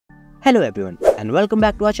Hello everyone and welcome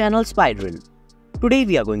back to our channel Spiral. Today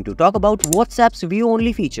we are going to talk about WhatsApp's view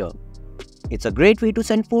only feature. It's a great way to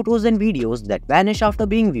send photos and videos that vanish after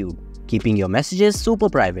being viewed, keeping your messages super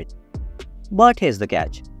private. But here's the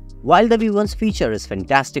catch. While the view once feature is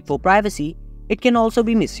fantastic for privacy, it can also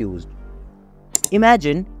be misused.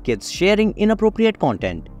 Imagine kids sharing inappropriate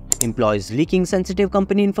content, employees leaking sensitive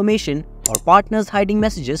company information, or partners hiding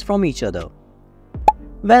messages from each other.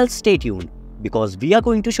 Well, stay tuned, because we are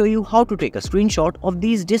going to show you how to take a screenshot of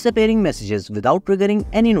these disappearing messages without triggering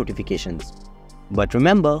any notifications. But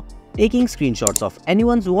remember, taking screenshots of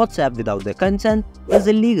anyone's WhatsApp without their consent is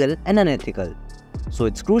illegal and unethical, so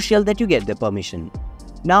it's crucial that you get their permission.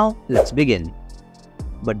 Now, let's begin.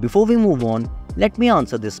 But before we move on, let me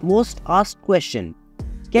answer this most asked question.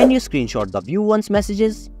 Can you screenshot the view once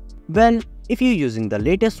messages? Well, if you're using the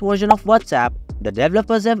latest version of WhatsApp, the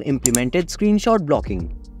developers have implemented screenshot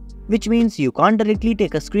blocking, which means you can't directly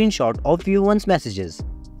take a screenshot of view once messages.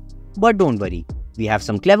 But don't worry, we have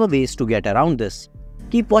some clever ways to get around this.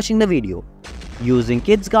 Keep watching the video. Using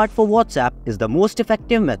Kids Guard for WhatsApp is the most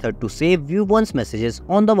effective method to save view once messages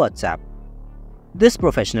on the WhatsApp. This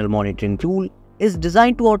professional monitoring tool is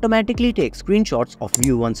designed to automatically take screenshots of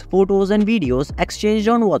view once photos and videos exchanged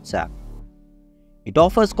on WhatsApp. It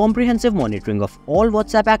offers comprehensive monitoring of all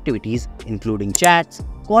WhatsApp activities, including chats,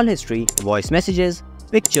 call history, voice messages,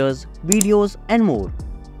 pictures, videos, and more.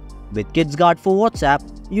 With Kids Guard for WhatsApp,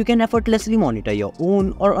 you can effortlessly monitor your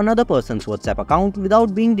own or another person's WhatsApp account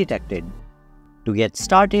without being detected. To get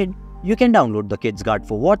started, you can download the Kids Guard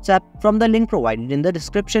for WhatsApp from the link provided in the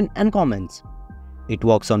description and comments. It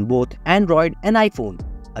works on both Android and iPhone,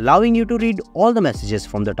 allowing you to read all the messages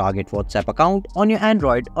from the target WhatsApp account on your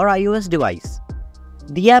Android or iOS device.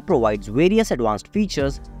 The app provides various advanced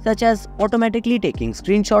features such as automatically taking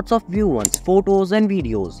screenshots of view once photos and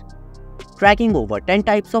videos, tracking over 10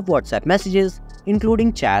 types of WhatsApp messages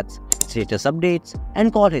including chats, status updates,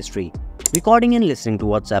 and call history, recording and listening to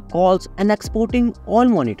WhatsApp calls, and exporting all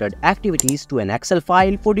monitored activities to an Excel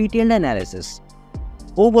file for detailed analysis.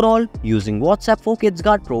 Overall, using WhatsApp for Kids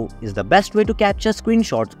Guard Pro is the best way to capture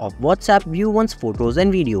screenshots of WhatsApp view once photos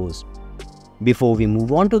and videos. Before we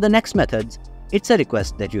move on to the next methods, it's a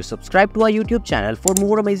request that you subscribe to our YouTube channel for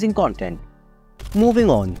more amazing content. Moving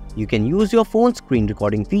on, you can use your phone's screen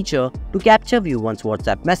recording feature to capture view once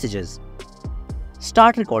WhatsApp messages.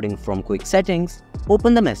 Start recording from Quick Settings,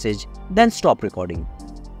 open the message, then stop recording.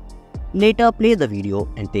 Later, play the video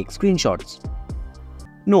and take screenshots.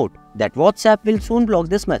 Note that WhatsApp will soon block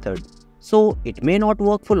this method, so it may not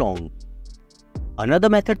work for long. Another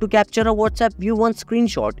method to capture a WhatsApp view once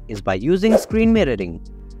screenshot is by using screen mirroring.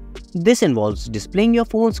 This involves displaying your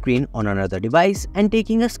phone screen on another device and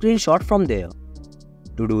taking a screenshot from there.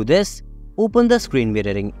 To do this, open the screen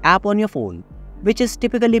mirroring app on your phone, which is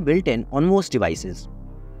typically built in on most devices.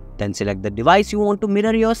 Then select the device you want to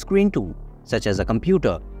mirror your screen to, such as a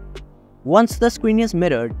computer. Once the screen is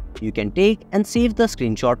mirrored, you can take and save the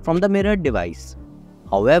screenshot from the mirrored device.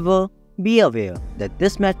 However, be aware that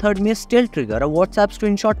this method may still trigger a WhatsApp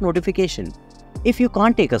screenshot notification. If you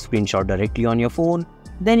can't take a screenshot directly on your phone,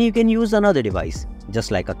 then you can use another device,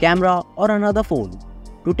 just like a camera or another phone,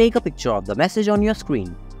 to take a picture of the message on your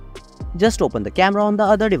screen. Just open the camera on the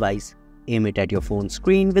other device, aim it at your phone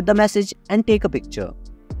screen with the message and take a picture.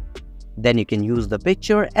 Then you can use the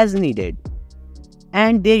picture as needed.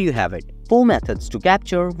 And there you have it, 4 methods to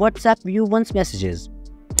capture WhatsApp view once messages.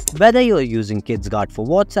 Whether you are using Kids Guard for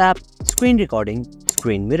WhatsApp, screen recording,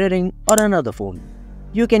 screen mirroring, or another phone,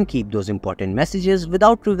 you can keep those important messages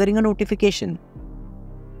without triggering a notification.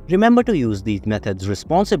 Remember to use these methods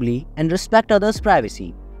responsibly and respect others'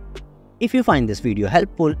 privacy. If you find this video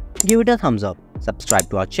helpful, give it a thumbs up, subscribe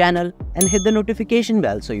to our channel, and hit the notification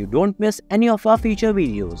bell so you don't miss any of our future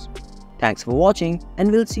videos. Thanks for watching,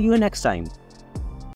 and we'll see you next time.